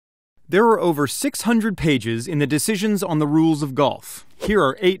There are over 600 pages in the Decisions on the Rules of Golf. Here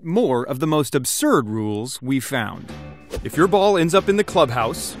are 8 more of the most absurd rules we found. If your ball ends up in the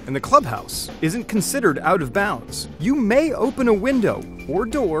clubhouse, and the clubhouse isn't considered out of bounds, you may open a window or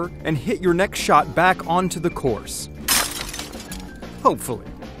door and hit your next shot back onto the course. Hopefully.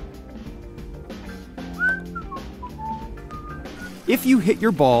 If you hit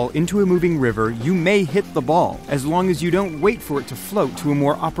your ball into a moving river, you may hit the ball, as long as you don't wait for it to float to a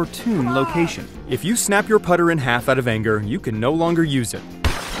more opportune location. If you snap your putter in half out of anger, you can no longer use it.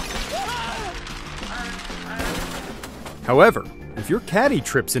 However, if your caddy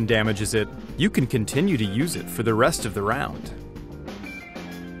trips and damages it, you can continue to use it for the rest of the round.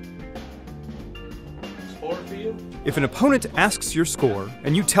 If an opponent asks your score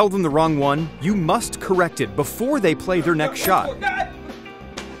and you tell them the wrong one, you must correct it before they play their next shot.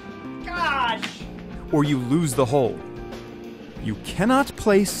 Gosh! Or you lose the hole. You cannot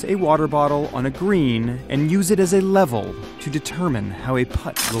place a water bottle on a green and use it as a level to determine how a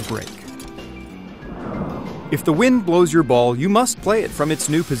putt will break. If the wind blows your ball, you must play it from its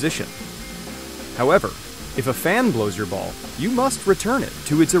new position. However, if a fan blows your ball, you must return it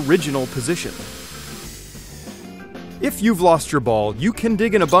to its original position. If you've lost your ball, you can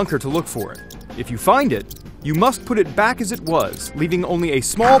dig in a bunker to look for it. If you find it, you must put it back as it was, leaving only a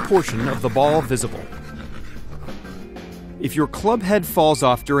small portion of the ball visible. If your club head falls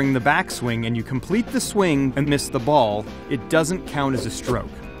off during the backswing and you complete the swing and miss the ball, it doesn't count as a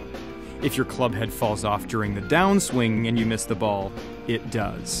stroke. If your club head falls off during the downswing and you miss the ball, it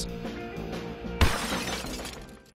does.